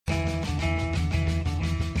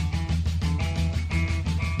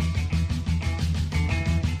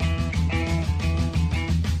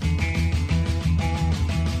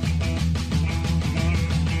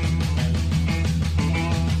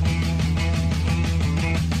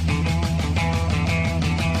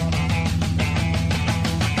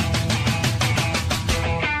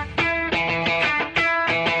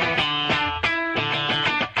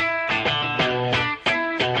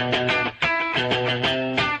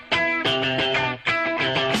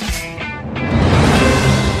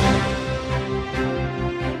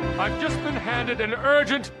demanded an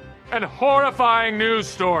urgent and horrifying news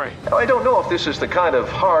story. Now, I don't know if this is the kind of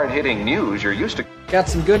hard-hitting news you're used to. Got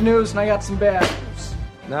some good news and I got some bad news.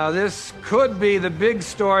 Now, this could be the big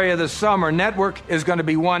story of the summer. Network is going to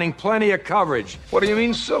be wanting plenty of coverage. What do you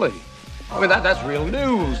mean, silly? I mean, that's real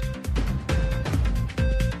news.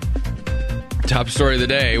 Top story of the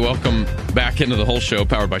day. Welcome back into the whole show,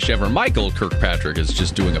 powered by Chevron. Michael Kirkpatrick is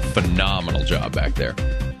just doing a phenomenal job back there.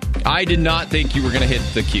 I did not think you were going to hit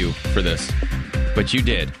the cue for this, but you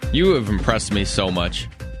did. You have impressed me so much.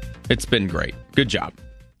 It's been great. Good job.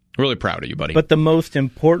 Really proud of you, buddy. But the most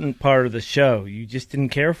important part of the show, you just didn't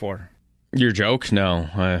care for. Your joke? No.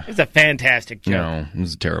 It's a fantastic joke. No, it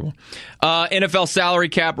was terrible. NFL salary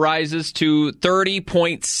cap rises to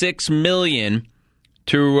 $30.6 million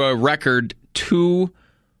to a record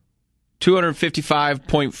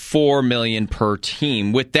 $255.4 million per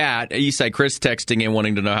team. With that, Eastside Chris texting in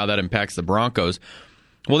wanting to know how that impacts the Broncos.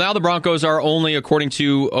 Well, now the Broncos are only, according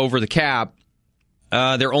to Over the Cap,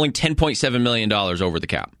 they're only $10.7 million over the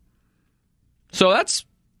cap. So that's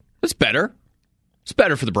better. It's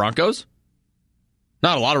better for the Broncos.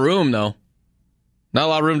 Not a lot of room, though. Not a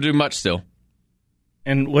lot of room to do much still.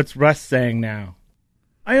 And what's Russ saying now?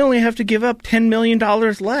 I only have to give up $10 million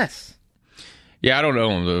less. Yeah, I don't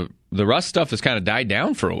know. The Russ stuff has kind of died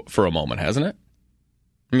down for a moment, hasn't it?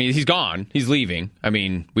 I mean, he's gone. He's leaving. I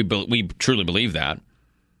mean, we truly believe that.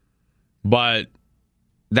 But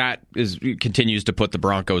that continues to put the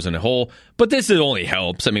Broncos in a hole. But this only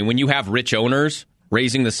helps. I mean, when you have rich owners,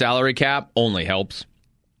 raising the salary cap only helps.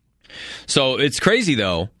 So it's crazy,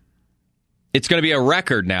 though. It's going to be a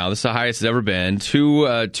record now. This is the highest it's ever been.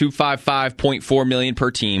 $255.4 million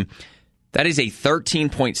per team. That is a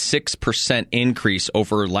 13.6% increase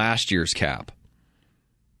over last year's cap.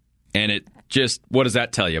 And it just, what does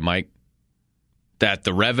that tell you, Mike? That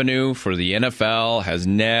the revenue for the NFL has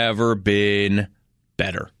never been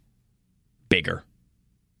better, bigger.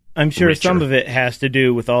 I'm sure richer. Some of it has to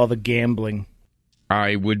do with all the gambling.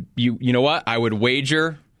 I would, you know what? I would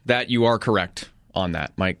wager that you are correct on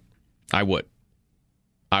that, Mike. I would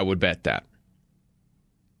bet that.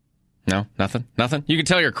 No, nothing. You can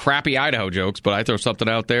tell your crappy Idaho jokes, but I throw something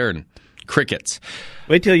out there and crickets.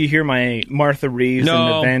 Wait till you hear my Martha Reeves and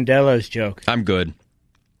the Vandellas joke. I'm good.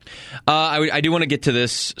 I do want to get to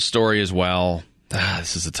this story as well.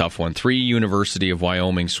 This is a tough one. 3 University of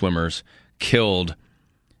Wyoming swimmers killed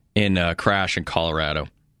in a crash in Colorado.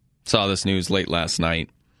 Saw this news late last night.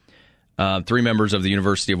 3 members of the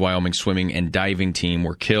University of Wyoming swimming and diving team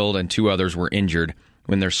were killed and 2 others were injured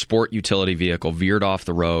when their sport utility vehicle veered off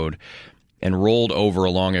the road and rolled over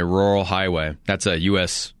along a rural highway. That's a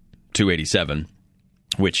US 287,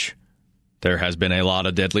 which there has been a lot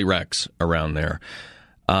of deadly wrecks around there.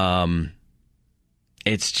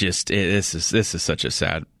 It's just, this is such a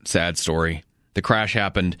sad story. The crash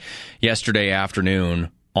happened yesterday afternoon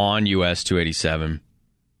on US 287,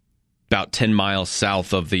 about 10 miles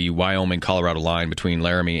south of the Wyoming-Colorado line between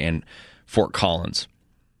Laramie and Fort Collins.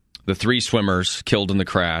 The 3 swimmers killed in the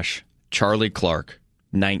crash: Charlie Clark,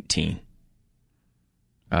 19,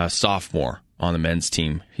 sophomore on the men's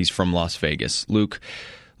team. He's from Las Vegas. Luke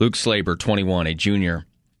Slaber, 21, a junior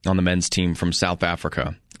on the men's team from South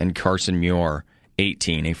Africa. And Carson Muir,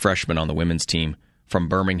 18, a freshman on the women's team from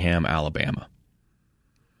Birmingham, Alabama.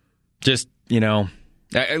 Just,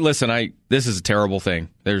 listen, this is a terrible thing.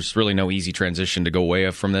 There's really no easy transition to go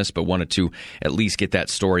away from this, but wanted to at least get that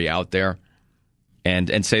story out there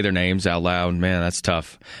and say their names out loud. Man, that's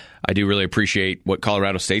tough. I do really appreciate what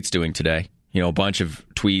Colorado State's doing today. A bunch of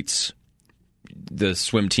tweets. The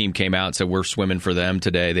swim team came out and said, we're swimming for them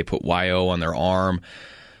today. They put YO on their arm.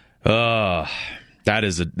 That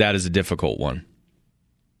is a difficult one.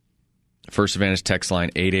 First Advantage text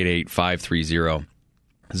line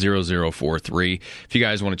 888-530-0043. If you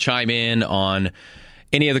guys want to chime in on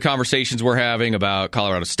any of the conversations we're having about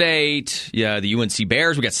Colorado State, the UNC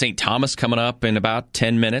Bears, we got St. Thomas coming up in about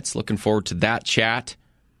 10 minutes. Looking forward to that chat.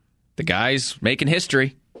 The guys making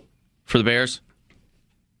history for the Bears.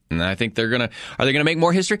 And I think are they gonna make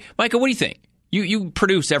more history? Micah, what do you think? You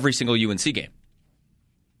produce every single UNC game.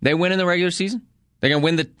 They win in the regular season? They're going to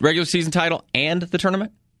win the regular season title and the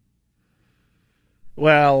tournament?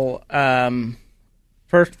 Well,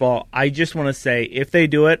 first of all, I just want to say, if they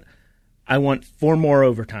do it, I want 4 more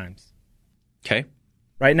overtimes. Okay.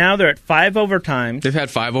 Right now, they're at 5 overtimes. They've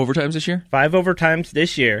had 5 overtimes this year? 5 overtimes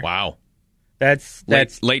this year. Wow. That's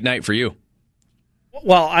late night for you.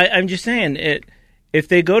 Well, I'm just saying, if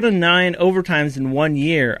they go to 9 overtimes in 1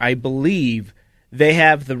 year, I believe they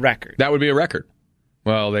have the record. That would be a record.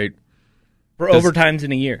 Well, overtimes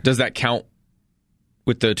in a year. Does that count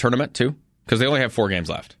with the tournament, too? Because they only have 4 games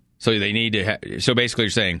left. So they need to. So basically,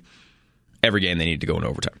 you're saying every game they need to go in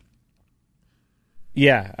overtime.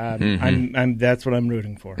 Yeah, I'm. That's what I'm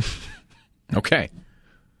rooting for. Okay.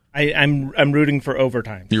 I'm rooting for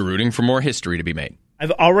overtime. You're rooting for more history to be made.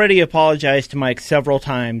 I've already apologized to Mike several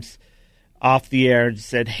times off the air.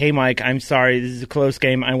 Said, "Hey, Mike, I'm sorry. This is a close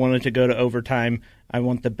game. I wanted to go to overtime. I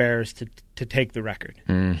want the Bears to take the record."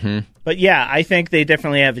 Mm-hmm. But yeah, I think they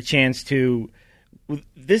definitely have a chance to.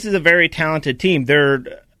 This is a very talented team.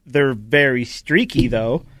 They're very streaky,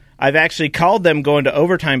 though. I've actually called them going to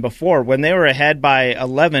overtime before. When they were ahead by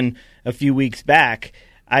 11 a few weeks back,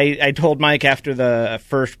 I told Mike after the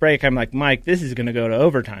first break, I'm like, Mike, this is going to go to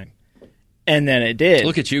overtime. And then it did.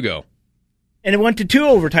 Look at you go. And it went to 2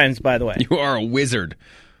 overtimes, by the way. You are a wizard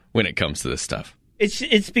when it comes to this stuff.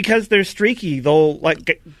 It's because they're streaky. They'll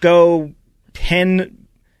go 10.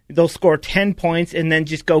 They'll score 10 points and then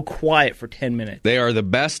just go quiet for 10 minutes. They are the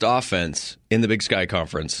best offense in the Big Sky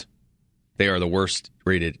Conference. They are the worst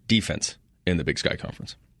rated defense in the Big Sky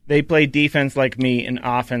Conference. They play defense like me and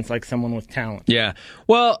offense like someone with talent. Yeah.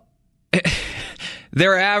 Well,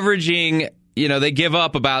 they're averaging, they give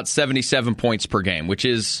up about 77 points per game, which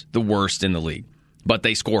is the worst in the league. But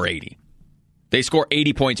they score 80. They score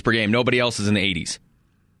 80 points per game. Nobody else is in the 80s.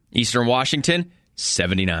 Eastern Washington,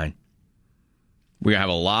 79. We're going to have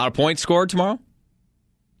a lot of points scored tomorrow.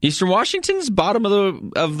 Eastern Washington's bottom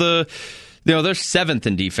of the they're 7th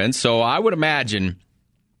in defense, so I would imagine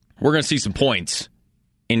we're going to see some points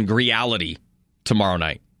in reality tomorrow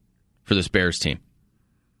night for this Bears team.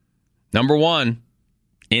 Number 1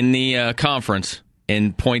 in the conference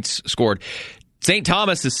in points scored. St.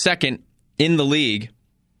 Thomas is 2nd in the league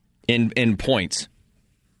in points.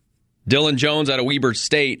 Dylan Jones out of Weber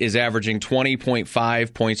State is averaging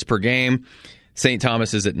 20.5 points per game. St.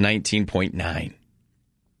 Thomas is at 19.9.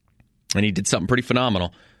 And he did something pretty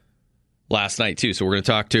phenomenal last night, too. So we're going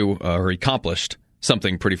to talk to, or he accomplished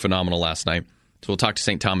something pretty phenomenal last night. So we'll talk to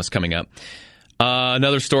St. Thomas coming up.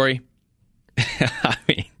 Another story. I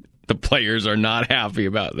mean, the players are not happy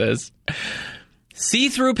about this.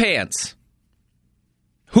 See-through pants.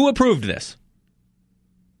 Who approved this?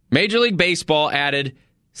 Major League Baseball added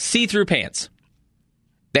see-through pants.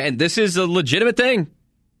 And this is a legitimate thing.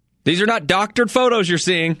 These are not doctored photos you're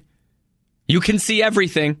seeing. You can see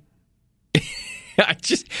everything.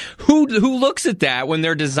 Who looks at that when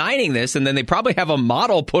they're designing this, and then they probably have a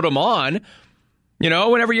model put them on.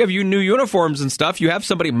 Whenever you have new uniforms and stuff, you have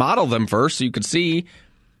somebody model them first so you can see.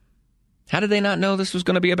 How did they not know this was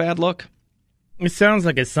going to be a bad look? It sounds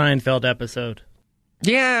like a Seinfeld episode.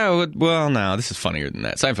 Yeah, well, no, this is funnier than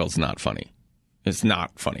that. Seinfeld's not funny. It's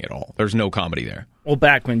not funny at all. There's no comedy there. Well,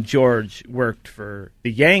 back when George worked for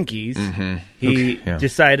the Yankees, he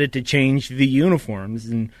decided to change the uniforms,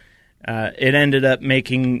 and it ended up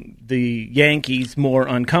making the Yankees more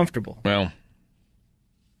uncomfortable. Well,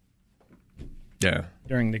 yeah.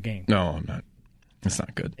 During the game. No, I'm not. It's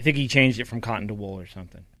not good. I think he changed it from cotton to wool or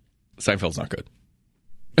something. Seinfeld's not good.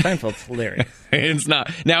 Seinfeld's hilarious. It's not.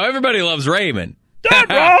 Now, everybody loves Raymond. Dad,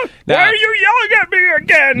 why are you yelling at me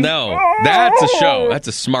again? No, that's a show. That's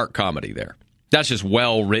a smart comedy there. That's just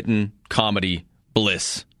well-written comedy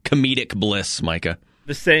bliss. Comedic bliss, Micah.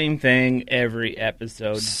 The same thing every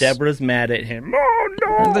episode. Deborah's mad at him. Oh,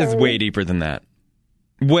 no. That's way deeper than that.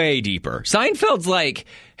 Way deeper. Seinfeld's like,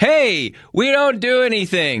 hey, we don't do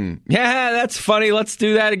anything. Yeah, that's funny. Let's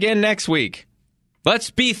do that again next week.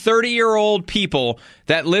 Let's be 30-year-old people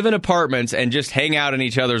that live in apartments and just hang out in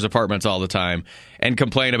each other's apartments all the time and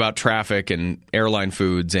complain about traffic and airline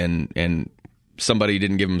foods and somebody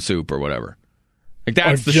didn't give them soup or whatever. Like,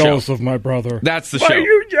 that's the show. I'm jealous of my brother. That's the show. Why are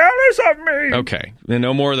you jealous of me? Okay, then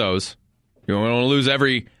no more of those. We don't want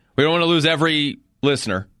to lose every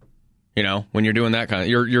listener. When you're doing that kind of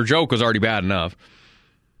your joke was already bad enough.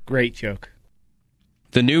 Great joke.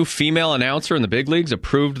 The new female announcer in the big leagues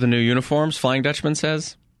approved the new uniforms, Flying Dutchman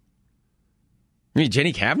says. You mean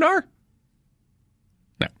Jenny Kavnar?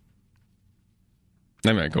 No.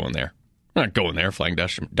 I'm not going there. I'm not going there, Flying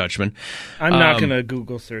Dutchman. I'm not going to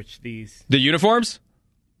Google search these. The uniforms?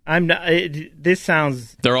 I'm not. This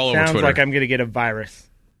sounds. They're all over Twitter. Sounds like I'm going to get a virus.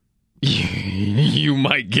 You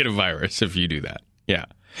might get a virus if you do that. Yeah.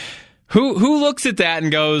 Who looks at that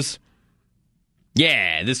and goes,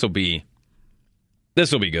 yeah, this will be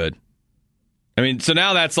good. I mean, so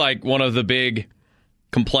now that's like one of the big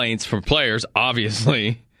complaints from players,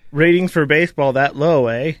 obviously. Ratings for baseball that low,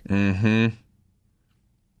 eh? Mm-hmm.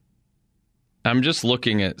 I'm just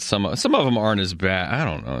looking at some of them aren't as bad. I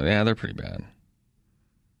don't know. Yeah, they're pretty bad.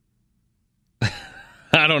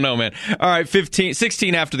 I don't know, man. All right,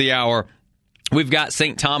 16 after the hour. We've got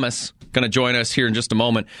St. Thomas going to join us here in just a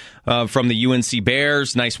moment from the UNC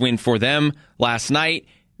Bears. Nice win for them last night.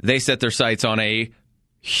 They set their sights on a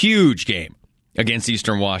huge game against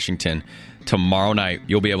Eastern Washington tomorrow night.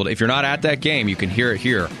 You'll be able to, if you're not at that game, you can hear it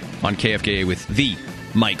here on KFKA with the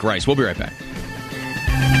Mike Rice. We'll be right back.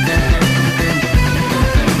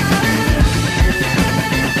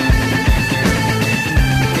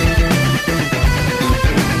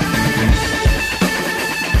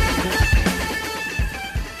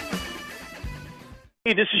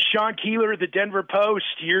 Hey, this is Sean Keeler of the Denver Post.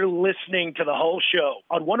 You're listening to The Whole Show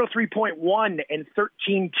on 103.1 and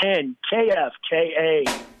 1310 KFKA.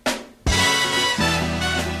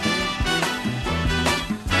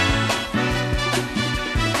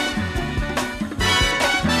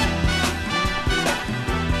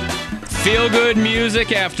 Feel-good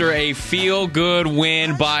music after a feel-good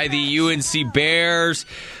win by the UNC Bears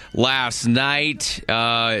last night,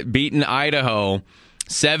 beating Idaho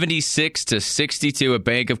 76-62 at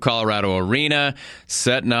Bank of Colorado Arena,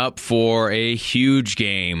 setting up for a huge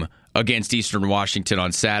game against Eastern Washington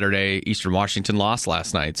on Saturday. Eastern Washington lost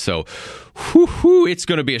last night, so it's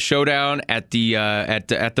going to be a showdown at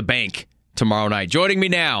the Bank tomorrow night. Joining me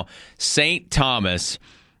now, St. Thomas.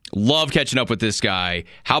 Love catching up with this guy.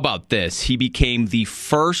 How about this? He became the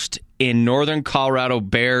first in Northern Colorado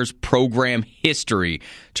Bears program history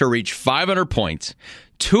to reach 500 points,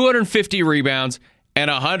 250 rebounds,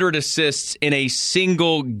 and 100 assists in a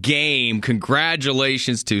single game.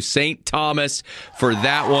 Congratulations to St. Thomas for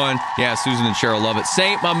that one. Yeah, Susan and Cheryl love it.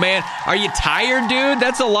 St., my man, are you tired, dude?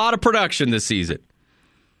 That's a lot of production this season.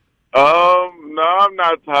 No, I'm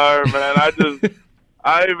not tired, man.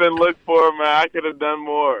 I even look for it, man. I could have done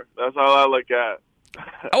more. That's all I look at.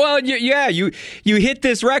 Well, you hit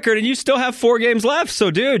this record, and you still have 4 games left. So,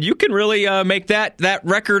 dude, you can really make that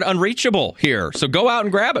record unreachable here. So go out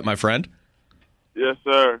and grab it, my friend. Yes,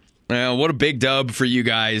 sir. What a big dub for you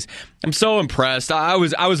guys. I'm so impressed. I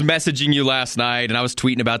was messaging you last night, and I was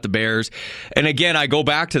tweeting about the Bears. And again, I go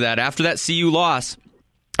back to that. After that CU loss,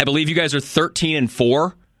 I believe you guys are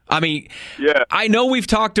 13-4. I mean, yeah. I know we've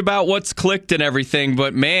talked about what's clicked and everything,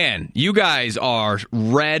 but man, you guys are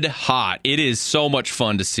red hot. It is so much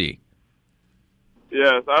fun to see.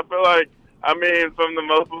 Yes, I feel like, from the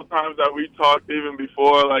multiple times that we talked even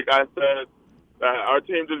before, like I said, that our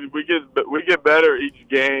team we get better each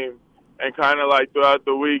game, and kind of like throughout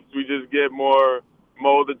the weeks we just get more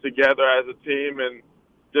molded together as a team and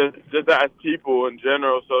just as people in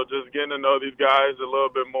general. So just getting to know these guys a little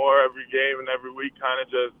bit more every game and every week, kind of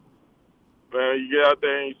just, man, you get out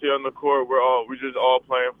there and you see on the court we're just all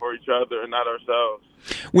playing for each other and not ourselves.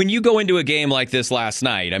 When you go into a game like this last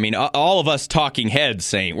night, I mean, all of us talking heads,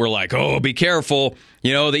 Saint, we're like, oh, be careful.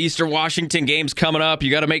 You know, the Eastern Washington game's coming up. You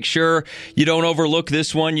got to make sure you don't overlook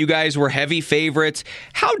this one. You guys were heavy favorites.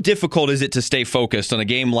 How difficult is it to stay focused on a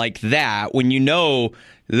game like that when you know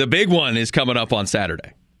the big one is coming up on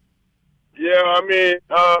Saturday? Yeah, we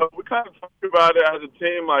kind of talked about it as a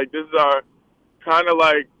team. Like, this is our kind of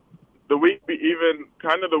like the week, even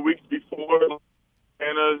kind of the weeks before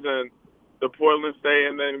Anna's and the Portland State,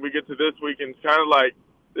 and then we get to this week, and it's kind of like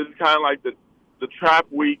this is kind of like the trap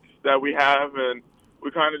weeks that we have, and we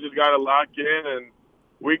kind of just got to lock in, and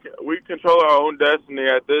we control our own destiny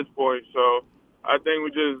at this point. So I think we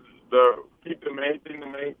just keep the main thing,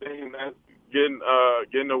 and that's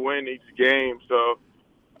getting a win each game. So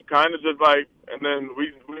kind of just like, and then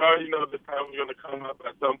we already know this time was going to come up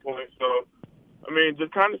at some point. So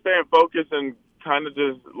just kind of staying focused and kind of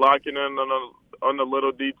just locking in on the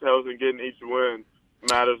little details and getting each win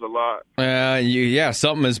matters a lot.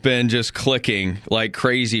 Something has been just clicking like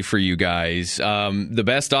crazy for you guys. The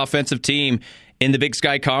best offensive team in the Big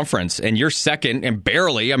Sky Conference, and you're second and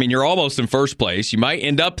barely. I mean, you're almost in first place. You might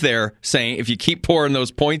end up there, Saint, if you keep pouring those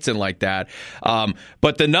points in like that.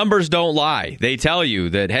 But the numbers don't lie. They tell you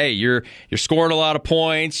that, hey, you're scoring a lot of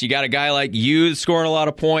points. You got a guy like you scoring a lot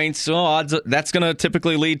of points. So that's going to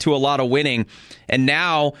typically lead to a lot of winning. And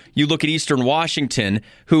now you look at Eastern Washington,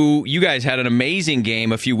 who you guys had an amazing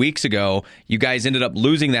game a few weeks ago. You guys ended up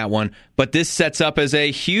losing that one. But this sets up as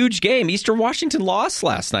a huge game. Eastern Washington lost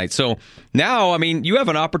last night. So now, you have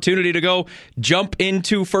an opportunity to go jump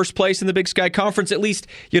into first place in the Big Sky Conference. At least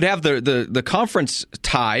you'd have the conference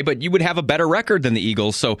tie, but you would have a better record than the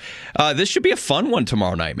Eagles. So this should be a fun one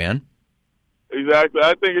tomorrow night, man. Exactly.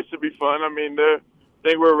 I think it should be fun. I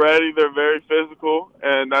think we're ready. They're very physical,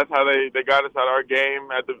 and that's how they got us at our game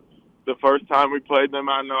at the first time we played them.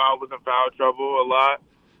 I know I was in foul trouble a lot,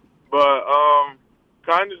 but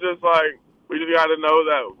kind of just like we just got to know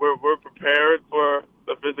that we're prepared for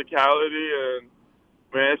the physicality, and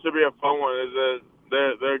man, it should be a fun one.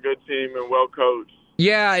 They're a good team and well coached.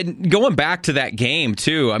 Yeah, and going back to that game,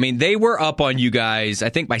 too, I mean, they were up on you guys, I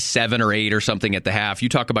think, by 7 or 8 or something at the half. You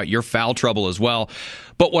talk about your foul trouble as well.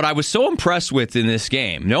 But what I was so impressed with in this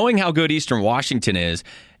game, knowing how good Eastern Washington is,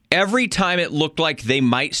 every time it looked like they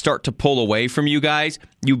might start to pull away from you guys,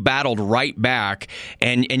 you battled right back,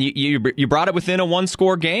 and you brought it within a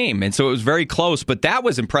one-score game. And so it was very close. But that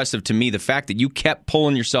was impressive to me, the fact that you kept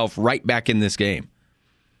pulling yourself right back in this game.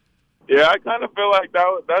 Yeah, I kind of feel like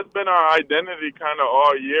that's been our identity kind of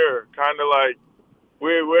all year. Kind of like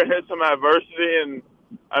we're hit some adversity, and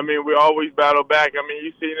I mean we always battle back. I mean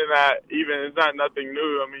you've seen it at it's not nothing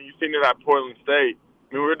new. I mean you've seen it at Portland State.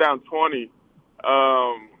 I mean we're down 20,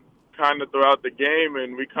 kind of throughout the game,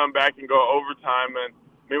 and we come back and go overtime, and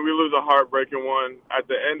I mean we lose a heartbreaking one at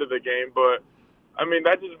the end of the game. But I mean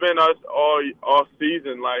that's just been us all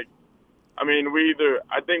season. Like I mean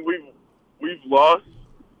I think we've lost.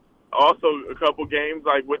 Also, a couple games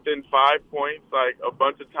like within 5 points, like a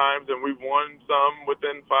bunch of times, and we've won some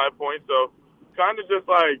within 5 points. So, kind of just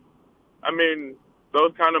like, I mean,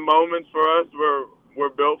 those kind of moments for us were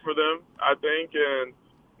built for them, I think, and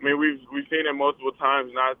I mean we've seen it multiple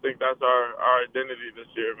times, and I think that's our identity this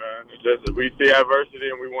year, man. It's just we see adversity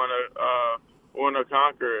and we want to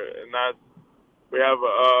conquer it, and we have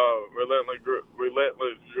a relentless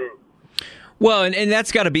group. Well, and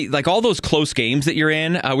that's got to be like all those close games that you're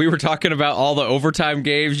in. We were talking about all the overtime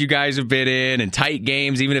games you guys have been in and tight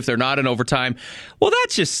games, even if they're not in overtime. Well,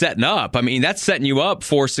 that's just setting up. I mean, that's setting you up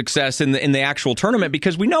for success in the actual tournament,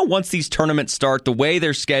 because we know once these tournaments start, the way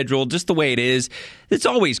they're scheduled, just the way it is, it's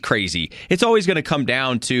always crazy. It's always going to come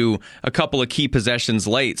down to a couple of key possessions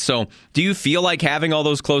late. So do you feel like having all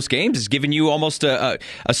those close games is giving you almost a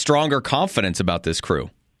stronger confidence about this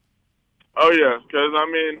crew? Oh, yeah, because, I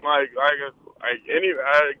mean, I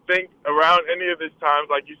think around any of these times,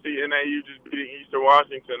 like you see NAU just beating Eastern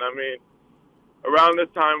Washington, I mean, around this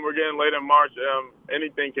time, we're getting late in March,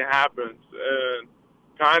 anything can happen. And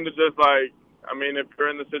kind of just like, I mean, if you're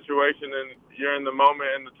in the situation and you're in the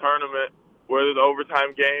moment in the tournament where there's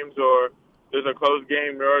overtime games or there's a close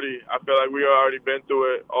game, I feel like we've already been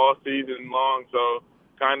through it all season long. So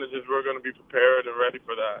kind of just we're going to be prepared and ready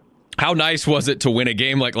for that. How nice was it to win a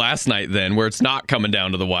game like last night then, where it's not coming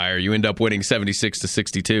down to the wire? You end up winning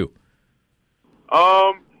 76-62.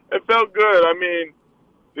 It felt good. I mean,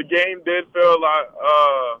 the game did feel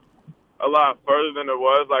a lot further than it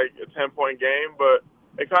was, like a 10-point game, but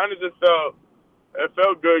it kind of just felt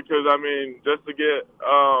good because, I mean, just to get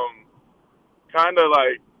kind of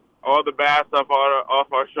like all the bad stuff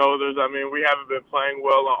off our shoulders. I mean, we haven't been playing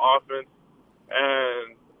well on offense,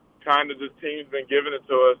 and kind of this team's been giving it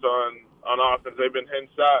to us on offense. They've been hitting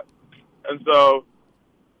shots. And so,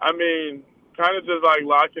 I mean, kind of just like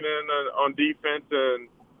locking in on defense and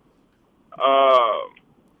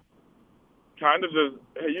kind of just,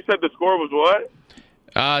 you said the score was what?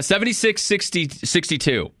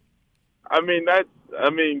 76-62. I mean,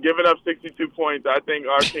 giving up 62 points, I think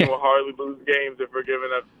our team will hardly lose games if we're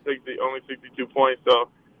giving up only 62 points. So,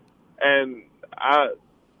 and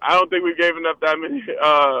I don't think we've given up that many,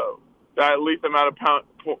 that least amount of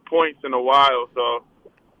points in a while. So,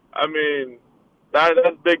 I mean, that's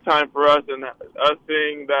big time for us, and us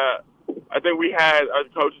seeing that. I think we had, as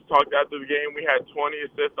coaches talked after the game, we had 20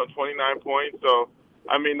 assists on 29 points. So,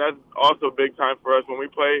 I mean, that's also big time for us when we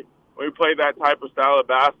play that type of style of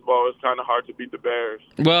basketball. It's kind of hard to beat the Bears.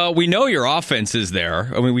 Well, we know your offense is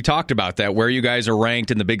there. I mean, we talked about that, where you guys are ranked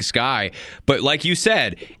in the Big Sky. But like you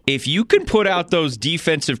said, if you can put out those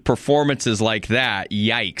defensive performances like that,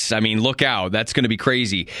 yikes. I mean, look out. That's going to be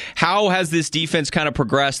crazy. How has this defense kind of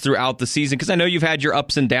progressed throughout the season? Because I know you've had your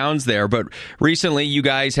ups and downs there, but recently you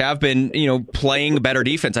guys have been, playing better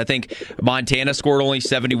defense. I think Montana scored only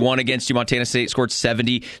 71 against you. Montana State scored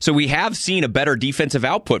 70. So we have seen a better defensive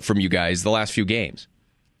output from you guys the last few games.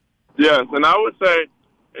 Yes, and I would say,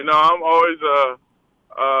 I'm always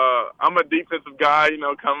I'm a defensive guy,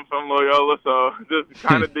 coming from Loyola, so just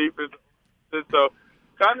kind of defense. So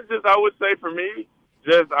kind of just, I would say for me,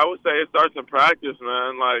 I would say it starts in practice,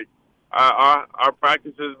 man. Like our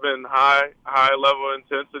practice has been high level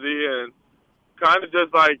intensity, and kind of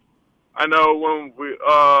just like, I know when we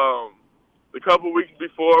the couple weeks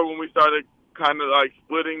before when we started kind of like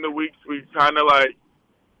splitting the weeks, we kind of like,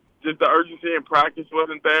 just the urgency in practice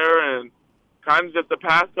wasn't there, and kind of just the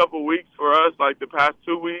past couple weeks for us, like the past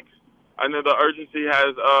 2 weeks, I know the urgency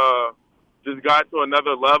has just got to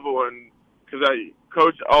another level, and because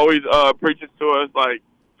Coach always preaches to us, like,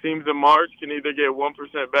 teams in March can either get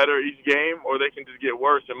 1% better each game or they can just get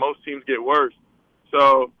worse, and most teams get worse.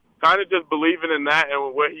 So kind of just believing in that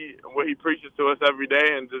and what he preaches to us every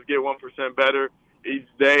day, and just get 1% better each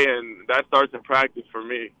day, and that starts in practice for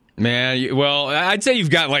me. Man, well, I'd say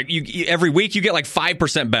you've got every week you get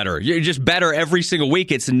 5% better. You're just better every single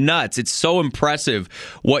week. It's nuts. It's so impressive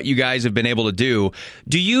what you guys have been able to do.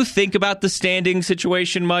 Do you think about the standing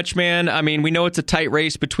situation much, man? I mean, we know it's a tight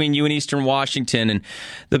race between you and Eastern Washington, and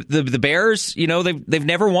the Bears. They've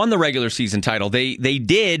never won the regular season title. They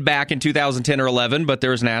did back in 2010 or 11, but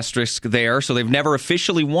there's an asterisk there, so they've never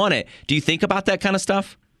officially won it. Do you think about that kind of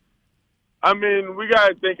stuff? I mean, we got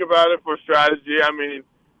to think about it for strategy. I mean,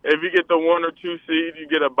 if you get the 1 or 2 seed, you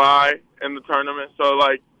get a bye in the tournament. So,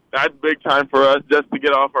 that's big time for us just to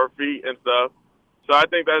get off our feet and stuff. So I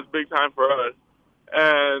think that's big time for us.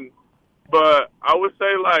 But I would say,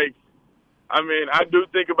 I do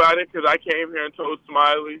think about it because I came here and told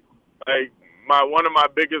Smiley, one of my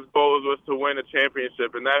biggest goals was to win a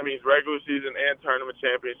championship, and that means regular season and tournament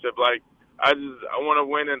championship. I want to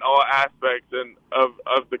win in all aspects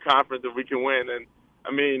of the conference if we can win. And I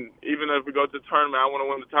mean, even if we go to the tournament, I want to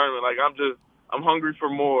win the tournament. I'm hungry for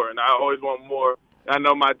more, and I always want more. And I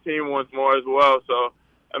know my team wants more as well. So,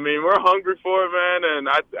 I mean, we're hungry for it, man. And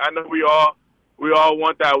I know we all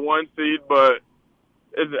want that 1 seed, but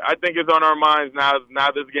I think it's on our minds now. Now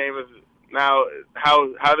this game is how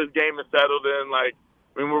this game is settled in.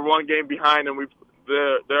 We're 1 game behind, and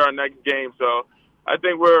they're our next game. So I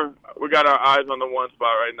think we got our eyes on the 1 spot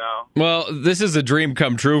right now. Well, this is a dream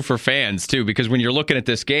come true for fans, too, because when you're looking at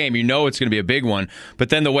this game, you know it's going to be a big one. But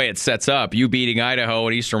then the way it sets up, you beating Idaho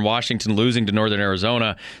and Eastern Washington losing to Northern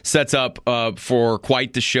Arizona, sets up for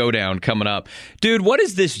quite the showdown coming up. Dude, what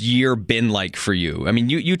has this year been like for you? I mean,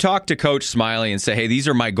 you talk to Coach Smiley and say, hey, these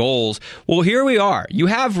are my goals. Well, here we are. You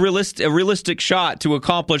have a realistic shot to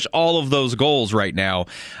accomplish all of those goals right now.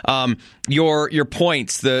 Your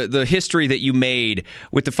points, the history that you made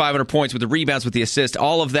with the 500 points, with the rebounds, with the assist,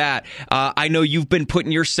 all of that. I know you've been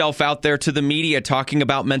putting yourself out there to the media talking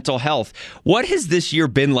about mental health. What has this year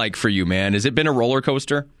been like for you, man? Has it been a roller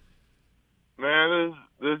coaster? Man,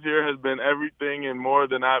 this year has been everything and more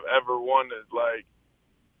than I've ever wanted.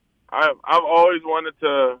 I've always wanted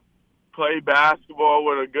to play basketball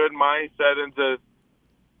with a good mindset and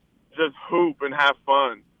just hoop and have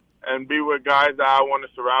fun and be with guys that I want to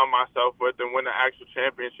surround myself with and win an actual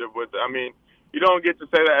championship with. I mean, you don't get to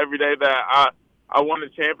say that every day that I won a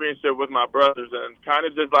championship with my brothers, and kind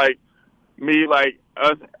of just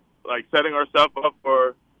us setting ourselves up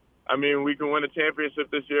for, I mean, we can win a championship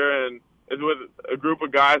this year, and it's with a group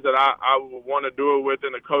of guys that I would want to do it with,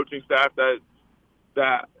 and a coaching staff that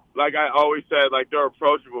like I always said, they're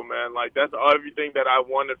approachable, man. That's everything that I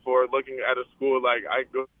wanted for looking at a school.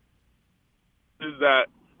 Is that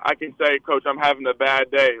I can say, Coach, I'm having a bad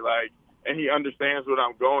day, and he understands what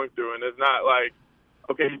I'm going through. And it's not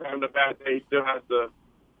okay, he's having a bad day, he still has to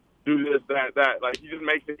do this, that. He just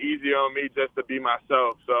makes it easier on me just to be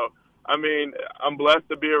myself. So, I mean, I'm blessed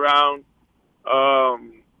to be around, a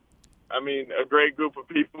great group of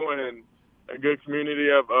people and a good community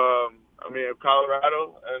of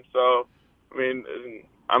Colorado. And so, I mean,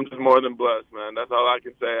 I'm just more than blessed, man. That's all I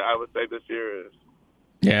can say. I would say this year is.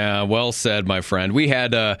 Yeah, well said, my friend. We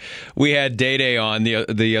had Day on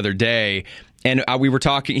the other day, and we were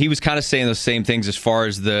talking. He was kind of saying those same things as far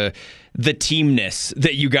as the teamness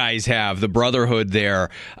that you guys have, the brotherhood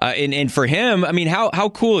there, and for him, I mean, how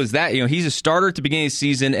cool is that? He's a starter at the beginning of the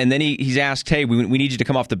season, and then he's asked, hey, we need you to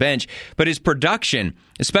come off the bench. But his production,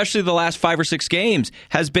 especially the last 5 or 6 games,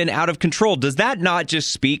 has been out of control. Does that not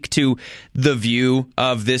just speak to the view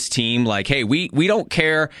of this team? Hey, we don't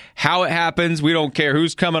care how it happens. We don't care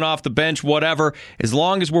who's coming off the bench, whatever, as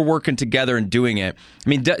long as we're working together and doing it. I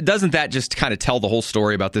mean, doesn't that just kind of tell the whole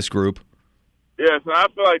story about this group? Yes, and I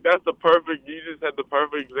feel like you just had the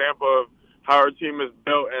perfect example of how our team is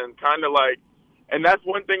built, and and that's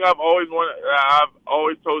one thing I've always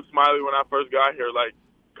told Smiley when I first got here,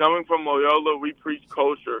 coming from Loyola, we preach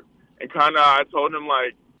culture, and I told him,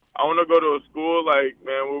 I want to go to a school, man,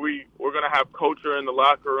 where we're going to have culture in the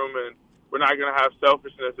locker room, and we're not going to have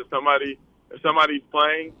selfishness. If somebody's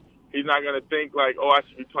playing, he's not going to think oh, I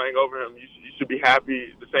should be playing over him. You should be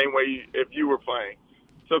happy the same way if you were playing.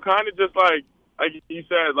 So kind of just like you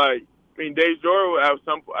said, Dejor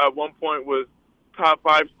at one point was top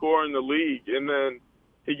 5 scorer in the league, and then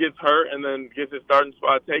he gets hurt and then gets his starting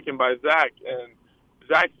spot taken by Zach. And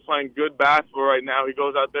Zach's playing good basketball right now. He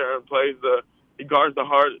goes out there and he guards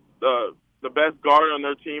the best guard on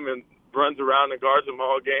their team and runs around and guards them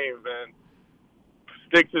all game and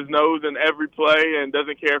sticks his nose in every play and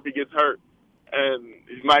doesn't care if he gets hurt. And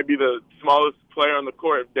he might be the smallest player on the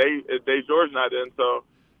court if Dejor's not in. So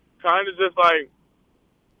kind of just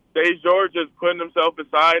Dejor just putting himself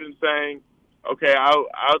aside and saying, okay,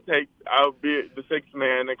 I'll be the sixth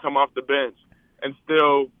man and come off the bench and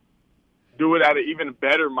still do it at an even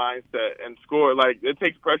better mindset and score. Like, it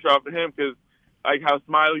takes pressure off of him because, like how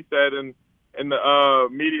Smiley said in the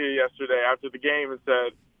media yesterday after the game, and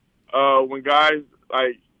said when guys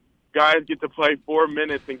get to play 4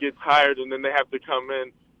 minutes and get tired, and then they have to come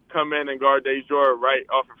in and guard Dejor right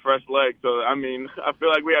off a fresh leg. So I mean, I feel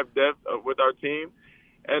like we have depth with our team,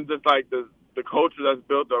 and just like the culture that's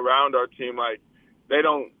built around our team. Like, they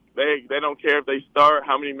don't care if they start,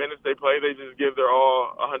 how many minutes they play. They just give their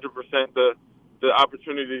all, 100% the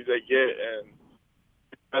opportunities they get, and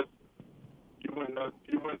that's, you wouldn't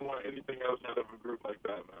want anything else out of a group like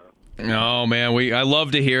that, man. No, man, I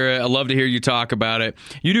love to hear it. I love to hear you talk about it.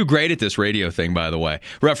 You do great at this radio thing, by the way.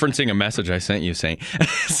 Referencing a message I sent you, St.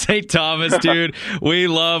 Thomas, dude. We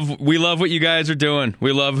love what you guys are doing.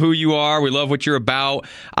 We love who you are. We love what you're about.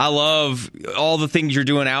 I love all the things you're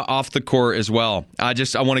doing out off the court as well. I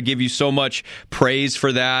want to give you so much praise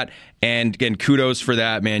for that, and kudos for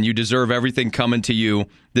that, man. You deserve everything coming to you.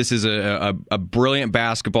 This is a brilliant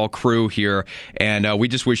basketball crew here, and we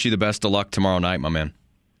just wish you the best of luck tomorrow night, my man.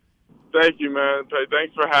 Thank you, man.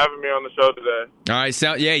 Thanks for having me on the show today. All right,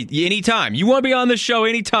 anytime. You want to be on the show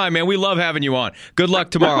anytime, man. We love having you on. Good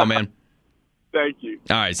luck tomorrow, man. Thank you.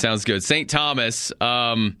 All right, sounds good. St. Thomas,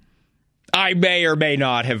 I may or may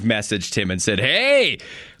not have messaged him and said, hey,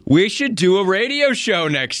 we should do a radio show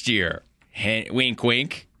next year. Wink,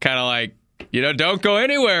 wink. Kind of like, don't go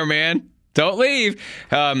anywhere, man. Don't leave.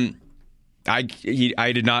 He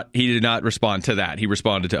did not respond to that. He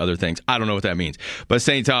responded to other things. I don't know what that means. But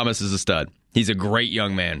St. Thomas is a stud. He's a great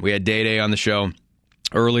young man. We had Day on the show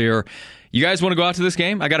earlier. You guys want to go out to this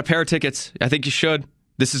game? I got a pair of tickets. I think you should.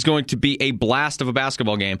 This is going to be a blast of a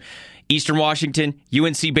basketball game. Eastern Washington,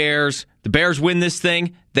 UNC Bears. The Bears win this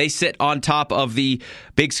thing. They sit on top of the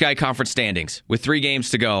Big Sky Conference standings with 3 games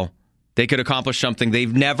to go. They could accomplish something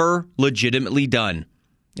they've never legitimately done,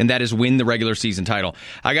 and that is win the regular season title.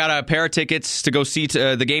 I got a pair of tickets to go see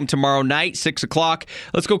the game tomorrow night, 6 o'clock.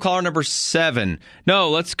 Let's go caller number 7. No,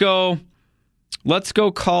 let's go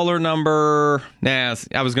caller number... Nah,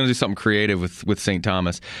 I was going to do something creative with St.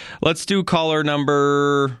 Thomas. Let's do caller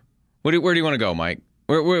number... Where do you want to go, Mike?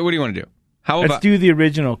 Where do you want to do? Let's do the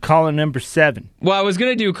original, caller number 7. Well, I was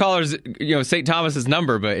going to do callers, St. Thomas's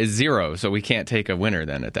number, but it's 0, so we can't take a winner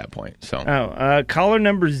then at that point. So, caller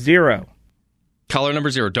number 0. Caller number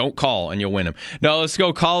 0. Don't call and you'll win him. No, let's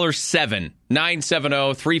go caller 7,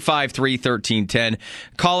 970-353-1310.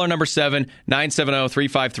 Caller number 7,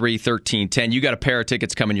 970-353-1310. You got a pair of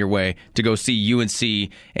tickets coming your way to go see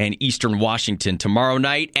UNC and Eastern Washington tomorrow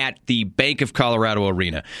night at the Bank of Colorado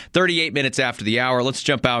Arena. 38 minutes after the hour. Let's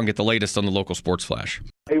jump out and get the latest on the local sports flash.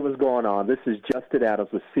 Hey, what's going on? This is Justin Adams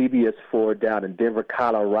with CBS 4 down in Denver,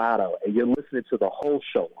 Colorado, and you're listening to the whole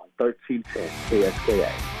show on 1310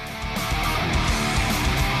 KSKA.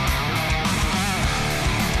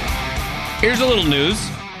 Here's a little news.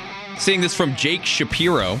 Seeing this from Jake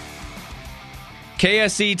Shapiro.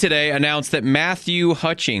 KSE today announced that Matthew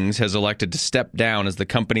Hutchings has elected to step down as the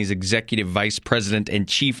company's executive vice president and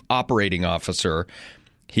chief operating officer.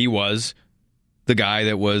 He was the guy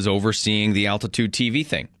that was overseeing the Altitude TV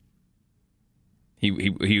thing.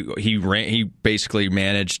 He basically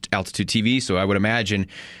managed Altitude TV, so I would imagine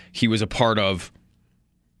he was a part of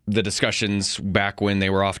the discussions back when they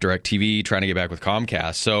were off DirecTV trying to get back with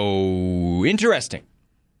Comcast. So, interesting.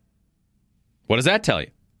 What does that tell you?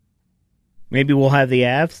 Maybe we'll have the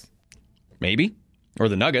Avs? Maybe. Or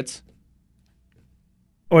the Nuggets.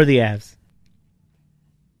 Or the Avs.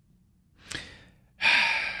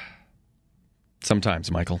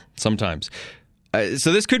 Sometimes, Michael. Sometimes.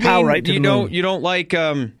 So this could How mean right to you don't like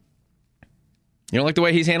the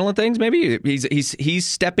way he's handling things. Maybe he's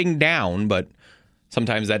stepping down, but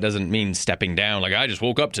sometimes that doesn't mean stepping down. Like, I just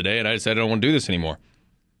woke up today and I decided I don't want to do this anymore.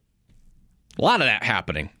 A lot of that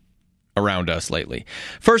happening around us lately.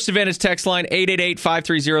 First Advantage text line,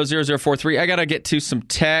 888-530-0043. I got to get to some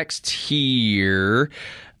text here.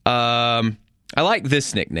 I like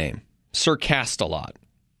this nickname, Sir Cast-a-Lot.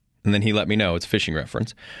 And then he let me know it's a fishing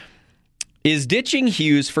reference. Is ditching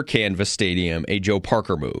Hughes for Canvas Stadium a Joe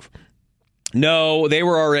Parker move? No, they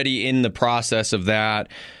were already in the process of that.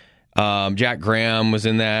 Jack Graham was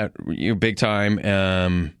in that big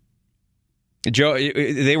time. Joe,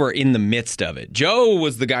 they were in the midst of it. Joe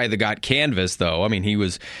was the guy that got Canvas, though. I mean, he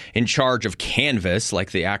was in charge of Canvas,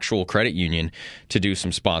 like the actual credit union, to do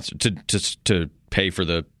some sponsor to pay for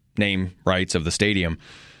the name rights of the stadium.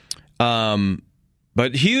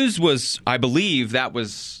 But Hughes was, I believe, that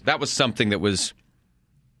was something that was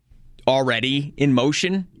already in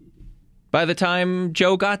motion by the time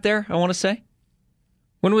Joe got there, I want to say.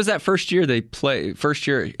 When was that first year they play? First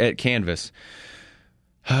year at Canvas?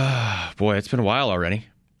 Boy, it's been a while already.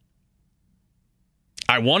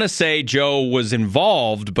 I want to say Joe was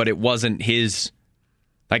involved, but it wasn't his,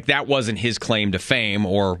 like that wasn't his claim to fame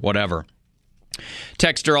or whatever.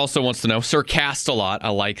 Texter also wants to know, Sircast a lot. I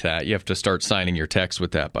like that. You have to start signing your text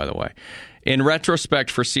with that, by the way. In retrospect,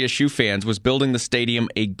 for CSU fans, was building the stadium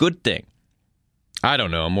a good thing? I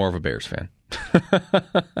don't know. I'm more of a Bears fan.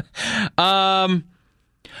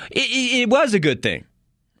 It was a good thing.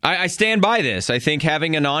 I stand by this. I think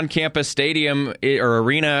having an on-campus stadium or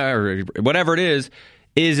arena or whatever it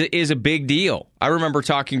is a big deal. I remember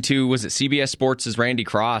talking to, was it CBS Sports' Randy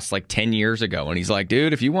Cross like 10 years ago, and he's like,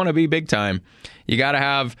 dude, if you want to be big time, you got to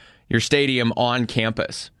have your stadium on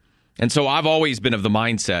campus. And so I've always been of the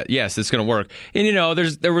mindset, yes, it's going to work. And, you know,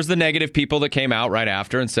 there was the negative people that came out right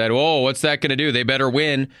after and said, whoa, what's that going to do? They better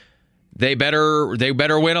win. They better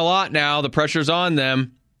win a lot now. The pressure's on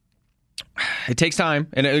them. It takes time.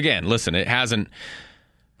 And again, listen, it hasn't.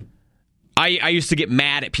 I used to get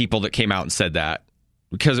mad at people that came out and said that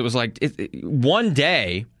because it was like one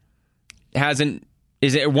day hasn't.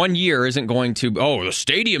 1 year isn't going to. Oh, the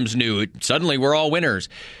stadium's new. Suddenly we're all winners.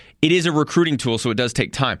 It is a recruiting tool, so it does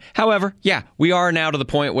take time. However, yeah, we are now to the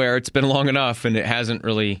point where it's been long enough, and it hasn't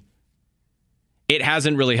really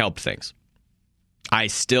helped things. I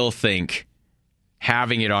still think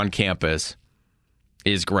having it on campus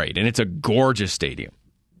is great, and it's a gorgeous stadium.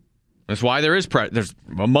 That's why there is there's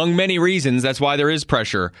among many reasons. That's why there is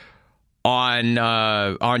pressure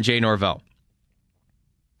on Jay Norvell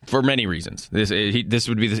for many reasons. This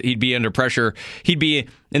would be he'd be under pressure. He'd be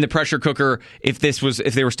in the pressure cooker if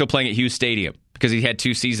they were still playing at Hughes Stadium because he had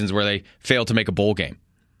 2 seasons where they failed to make a bowl game.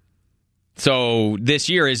 So this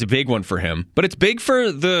year is a big one for him, but it's big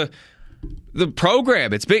for the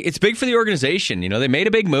program. It's big for the organization. You know, they made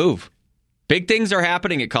a big move. Big things are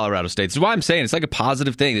happening at Colorado State. This is why I'm saying it's like a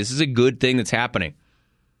positive thing. This is a good thing that's happening.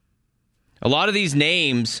 A lot of these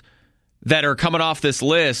names that are coming off this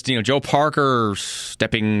list, you know, Joe Parker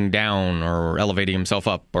stepping down or elevating himself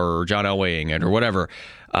up, or John Elwaying it, or whatever,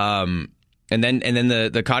 and then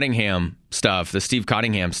the Cottingham stuff, the Steve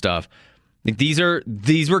Cottingham stuff. These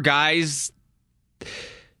were guys.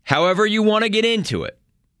 However you want to get into it,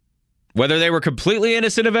 whether they were completely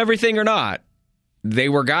innocent of everything or not, they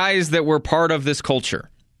were guys that were part of this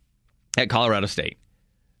culture at Colorado State.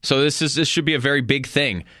 So this should be a very big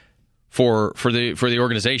thing for the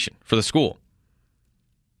organization, for the school.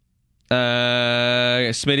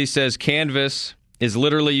 Smitty says Canvas is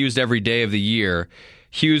literally used every day of the year.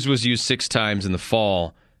 Hughes was used 6 times in the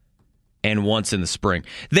fall and once in the spring.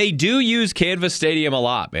 They do use Canvas Stadium a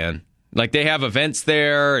lot, man. Like they have events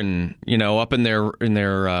there, and you know, up in their what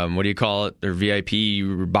do you call it? Their VIP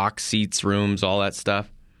box seats, rooms, all that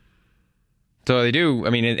stuff. So they do. I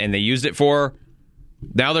mean, and they used it for.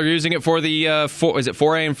 Now they're using it for the is it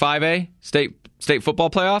 4A and 5A state football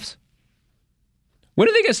playoffs? When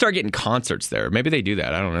are they going to start getting concerts there? Maybe they do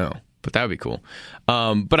that. I don't know, but that would be cool.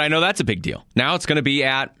 But I know that's a big deal. Now it's going to be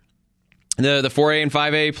at the 4A and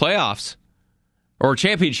 5A playoffs. Or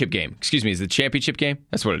championship game. Excuse me, is the championship game?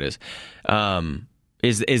 That's what it is.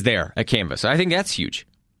 Is there at Canvas. I think that's huge.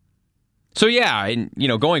 So yeah, and you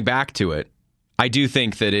know, going back to it, I do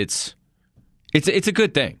think that it's a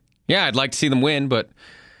good thing. Yeah, I'd like to see them win, but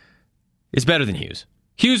it's better than Hughes.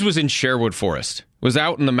 Hughes was in Sherwood Forest, was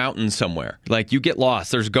out in the mountains somewhere. Like, you get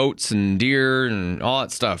lost. There's goats and deer and all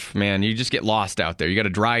that stuff, man. You just get lost out there. You got to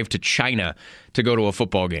drive to China to go to a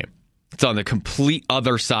football game. It's on the complete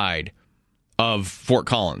other side of Fort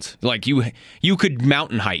Collins. Like, you could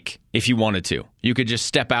mountain hike if you wanted to. You could just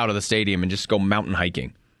step out of the stadium and just go mountain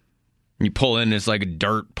hiking. You pull in, it's like a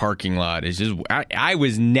dirt parking lot. It's just I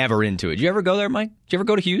was never into it. Did you ever go there, Mike? Did you ever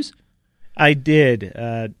go to Hughes? I did.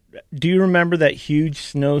 Do you remember that huge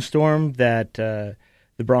snowstorm that the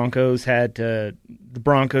Broncos had? The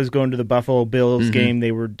Broncos going to the Buffalo Bills game.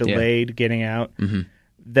 They were delayed getting out. Mm-hmm.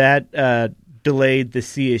 That delayed the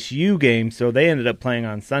CSU game, so they ended up playing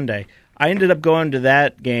on Sunday. I ended up going to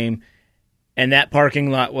that game, and that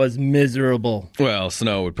parking lot was miserable. Well,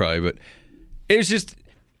 snow would probably, but it was just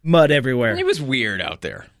mud everywhere. It was weird out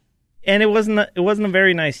there, and it wasn't a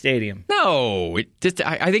very nice stadium. No,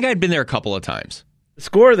 I think I'd been there a couple of times. The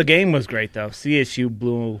score of the game was great, though. CSU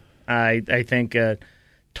blew, I think,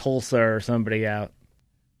 Tulsa or somebody out.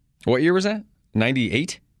 What year was that?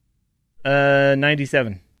 98?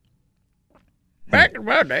 97. Back in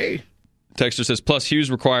my day. Texter says, plus Hughes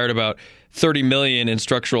required about $30 million in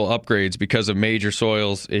structural upgrades because of major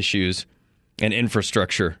soils issues and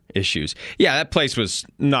infrastructure issues. Yeah, that place was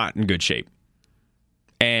not in good shape.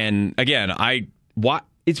 And again,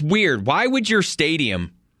 it's weird. Why would your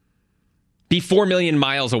stadium be 4 million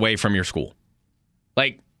miles away from your school?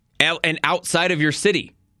 Like, and outside of your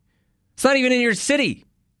city. It's not even in your city.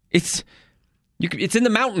 It's in the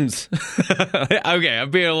mountains. Okay,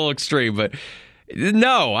 I'm being a little extreme, but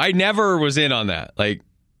no, I never was in on that. Like,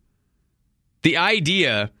 the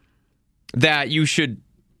idea that you should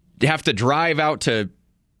have to drive out to,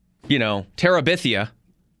 Terabithia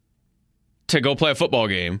to go play a football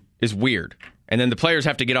game is weird. And then the players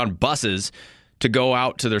have to get on buses to go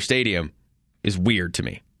out to their stadium is weird to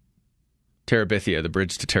me. Terabithia, the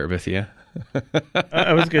bridge to Terabithia.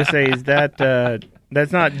 I was going to say, is that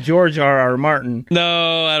that's not George R.R. Martin?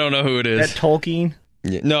 No, I don't know who it is. That Tolkien?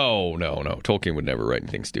 Yeah, no. Tolkien would never write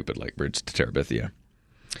anything stupid like Bridge to Terabithia.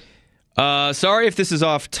 Sorry if this is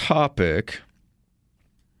off topic,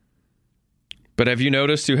 but have you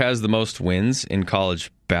noticed who has the most wins in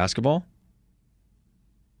college basketball?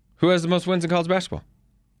 Who has the most wins in college basketball?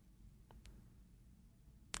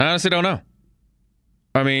 I honestly don't know.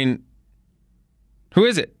 I mean, who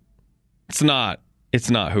is it? It's not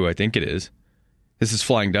who I think it is. This is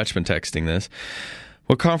Flying Dutchman texting this.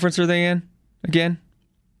 What conference are they in again?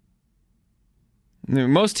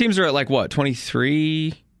 Most teams are at like what,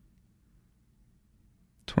 23?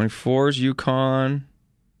 24's UConn.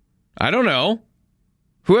 I don't know.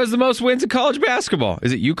 Who has the most wins in college basketball?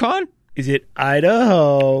 Is it UConn? Is it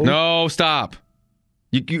Idaho? No, stop.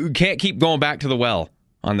 You can't keep going back to the well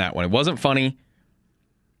on that one. It wasn't funny.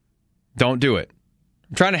 Don't do it.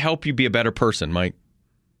 I'm trying to help you be a better person, Mike.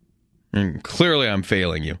 And clearly I'm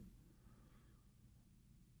failing you.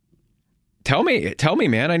 Tell me,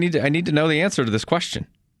 man. I need to know the answer to this question.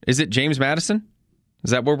 Is it James Madison?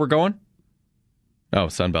 Is that where we're going? Oh,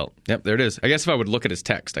 Sunbelt. Yep, there it is. I guess if I would look at his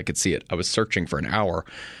text, I could see it. I was searching for an hour,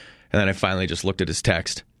 and then I finally just looked at his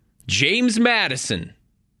text. James Madison.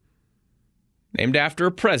 Named after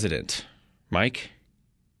a president. Mike,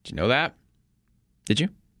 did you know that? Did you?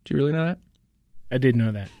 Did you really know that? I did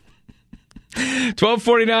know that.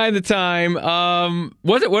 12:49 the time.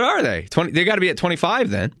 What are they? 20. They got to be at 25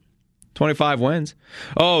 then. 25 wins.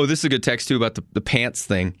 Oh, this is a good text too about the pants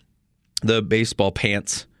thing. The baseball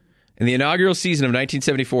pants. In the inaugural season of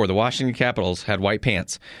 1974, the Washington Capitals had white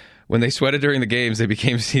pants. When they sweated during the games, they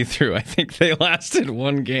became see-through. I think they lasted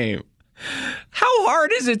one game. How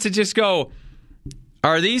hard is it to just go,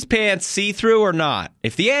 are these pants see-through or not?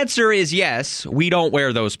 If the answer is yes, we don't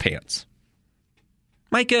wear those pants.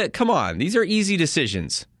 Micah, come on. These are easy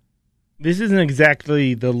decisions. This isn't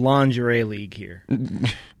exactly the lingerie league here.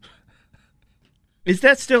 Is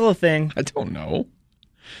that still a thing? I don't know.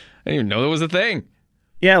 I didn't even know that was a thing.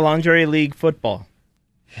 Yeah, lingerie league football.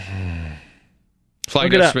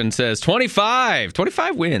 Flying Dutchman says 25.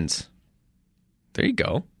 25 wins. There you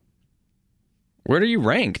go. Where are you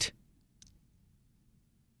ranked?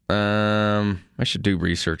 I should do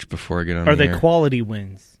research before I get on Are the they air. Quality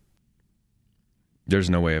wins?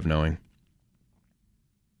 There's no way of knowing.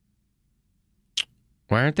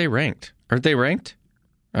 Why aren't they ranked? Aren't they ranked?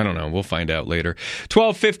 I don't know. We'll find out later.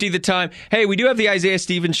 12:50 the time. Hey, we do have the Isaiah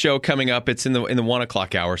Stevens show coming up. It's in the 1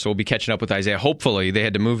 o'clock hour, so we'll be catching up with Isaiah. Hopefully, they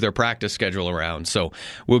had to move their practice schedule around, so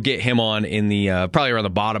we'll get him on in the probably around the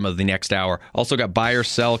bottom of the next hour. Also got Buy or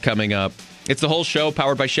Sell coming up. It's the whole show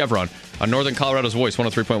powered by Chevron on Northern Colorado's Voice,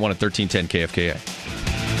 103.1 at 1310 KFKA.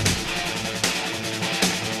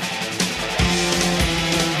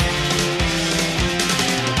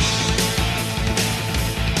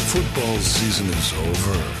 Football season is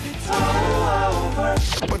over.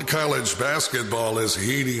 But college basketball is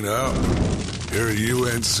heating up. Hear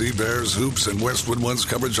UNC Bears Hoops and Westwood One's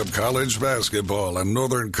coverage of college basketball and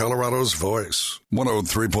Northern Colorado's Voice.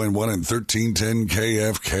 103.1 and 1310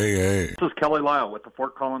 KFKA. This is Kelly Lyle with the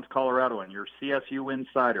Fort Collins, Colorado, and your CSU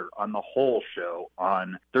Insider on the whole show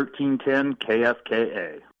on 1310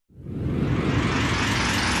 KFKA.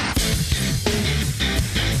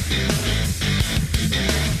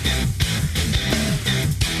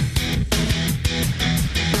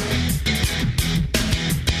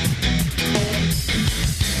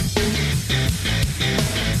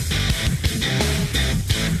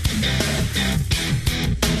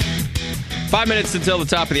 5 minutes until the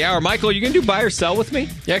top of the hour. Michael, you going to do Buy or Sell with me?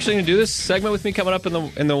 You actually going to do this segment with me coming up in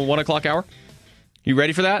the 1 o'clock hour? You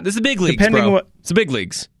ready for that? This is the big leagues, bro. It's the big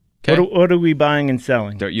leagues. Okay? What are we buying and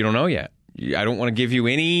selling? You don't know yet. I don't want to give you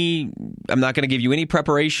any... I'm not going to give you any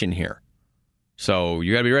preparation here. So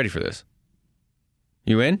you got to be ready for this.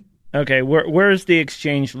 You in? Okay, where is the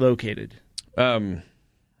exchange located? I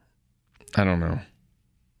don't know.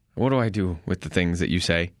 What do I do with the things that you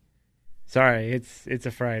say? Sorry, it's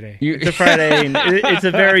a Friday. It's a Friday, and it's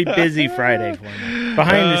a very busy Friday for me.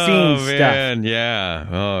 Behind the scenes stuff. Yeah.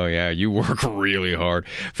 Oh, yeah. You work really hard.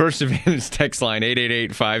 First Advantage text line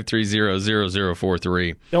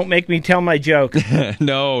 888-530-0043. Don't make me tell my joke.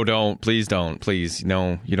 No, don't. Please don't. Please.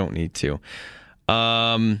 No, you don't need to.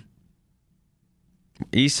 Eastside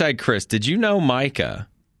Chris, did you know Micah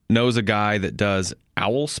knows a guy that does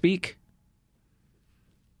owl speak?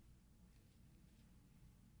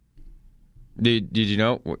 Did you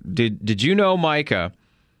know? Did you know Micah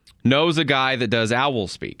knows a guy that does owl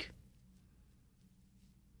speak?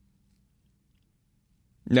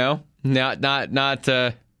 No, not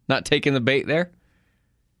taking the bait there.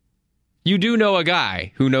 You do know a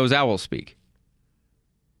guy who knows owl speak.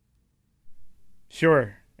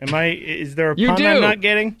 Sure. Is there a pun I'm not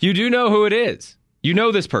getting? You do know who it is. You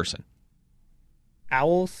know this person.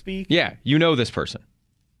 Owl speak? Yeah, you know this person.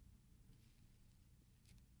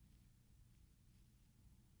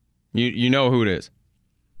 You know who it is.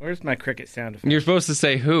 Where's my cricket sound effect? You're supposed to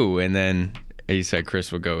say who, and then he said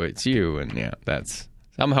Chris would go, it's you, and yeah,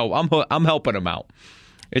 I'm helping him out.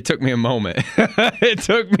 It took me a moment.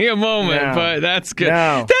 But that's good.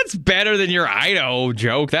 No. That's better than your Idaho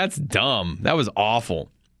joke. That's dumb. That was awful.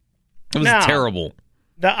 It was terrible.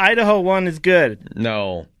 The Idaho one is good.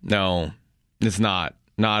 No, it's not.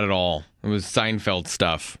 Not at all. It was Seinfeld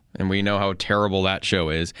stuff, and we know how terrible that show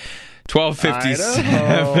is.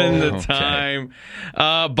 12:57 the time.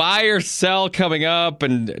 Buy or sell coming up,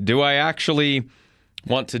 and do I actually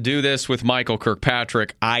want to do this with Michael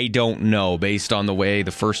Kirkpatrick? I don't know. Based on the way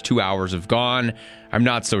the first 2 hours have gone, I'm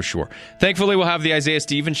not so sure. Thankfully, we'll have the Isaiah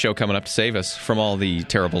Stevens show coming up to save us from all the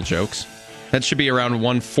terrible jokes. That should be around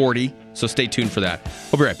 1:40, so stay tuned for that.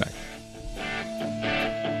 We'll be right back.